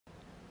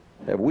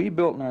Have we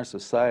built in our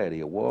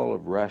society a wall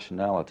of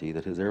rationality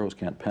that his arrows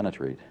can't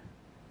penetrate?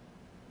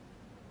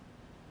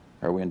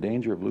 Are we in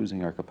danger of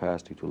losing our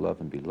capacity to love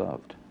and be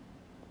loved?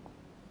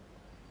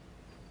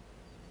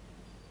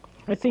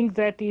 I think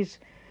that is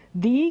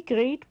the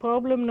great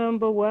problem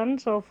number one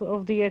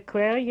of the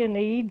Aquarian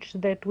age,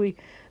 that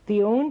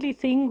the only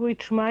thing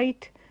which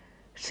might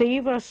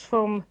save us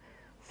from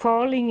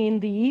falling in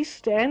the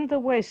East and the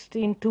West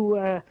into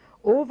a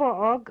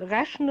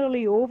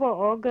rationally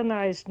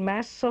over-organized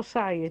mass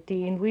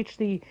society in which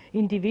the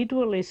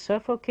individual is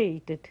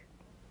suffocated.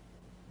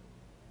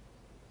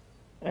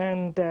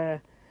 And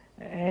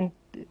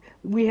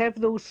we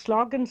have those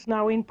slogans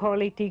now in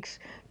politics: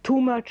 too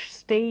much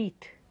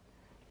state,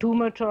 too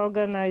much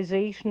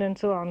organization, and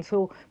so on.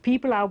 So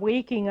people are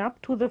waking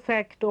up to the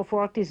fact of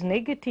what is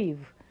negative,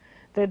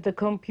 that the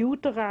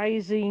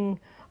computerizing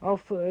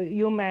of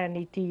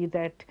humanity,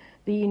 that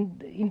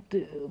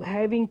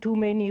having too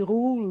many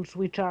rules,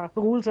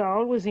 rules are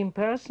always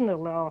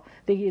impersonal, or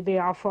they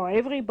are for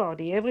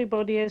everybody.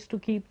 Everybody has to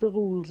keep the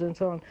rules and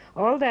so on.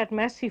 All that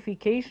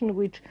massification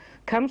which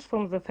comes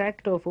from the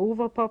fact of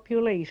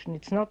overpopulation.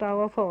 It's not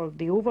our fault.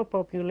 The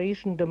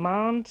overpopulation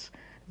demands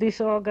this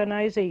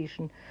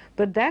organization,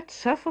 but that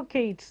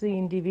suffocates the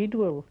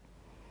individual.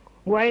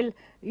 While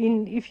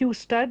if you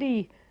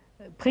study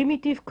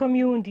primitive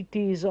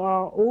communities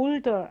or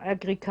older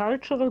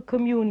agricultural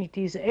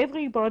communities,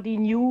 everybody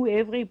knew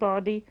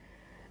everybody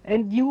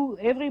and knew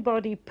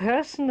everybody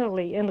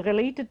personally and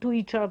related to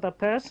each other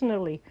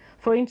personally.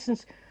 For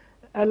instance,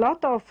 a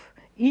lot of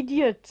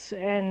idiots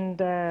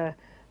and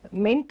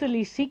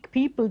mentally sick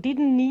people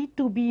didn't need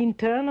to be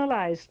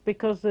internalized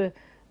because the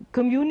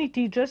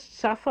community just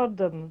suffered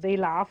them. They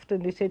laughed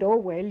and they said, oh,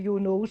 well, you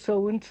know,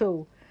 so and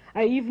so.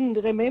 I even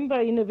remember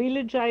in a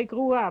village I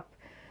grew up,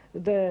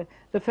 the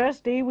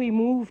first day we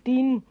moved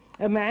in,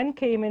 a man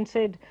came and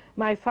said,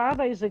 my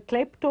father is a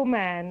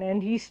kleptoman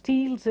and he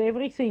steals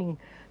everything.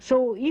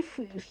 So if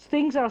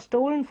things are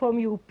stolen from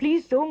you,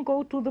 please don't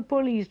go to the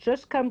police,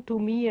 just come to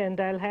me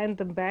and I'll hand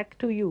them back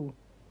to you.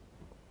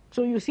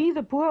 So you see,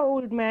 the poor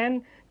old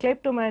man,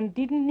 kleptoman,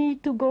 didn't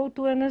need to go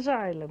to an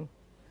asylum.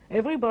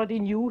 Everybody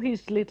knew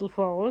his little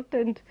fault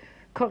and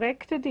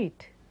corrected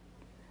it.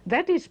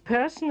 That is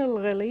personal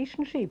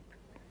relationship.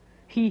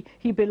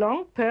 He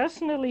belonged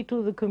personally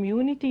to the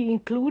community,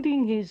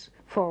 including his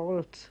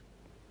faults.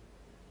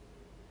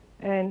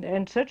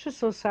 And such a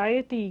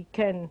society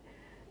can,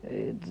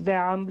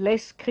 there are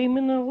less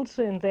criminals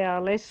and there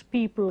are less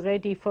people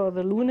ready for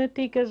the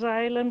lunatic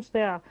asylums.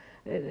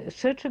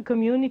 Such a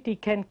community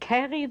can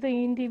carry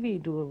the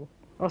individual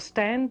or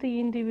stand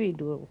the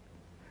individual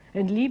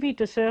and leave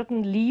it a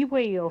certain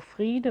leeway of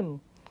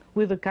freedom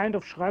with a kind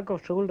of shrug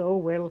of shoulder. Oh,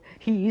 well,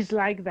 he is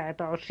like that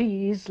or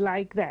she is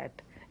like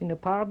that, in a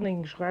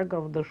pardoning shrug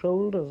of the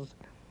shoulders.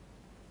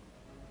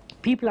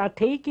 People are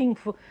taken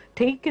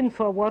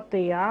for what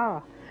they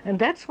are, and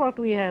that's what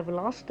we have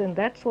lost, and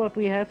that's what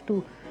we have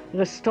to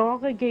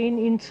restore again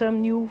in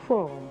some new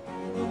form.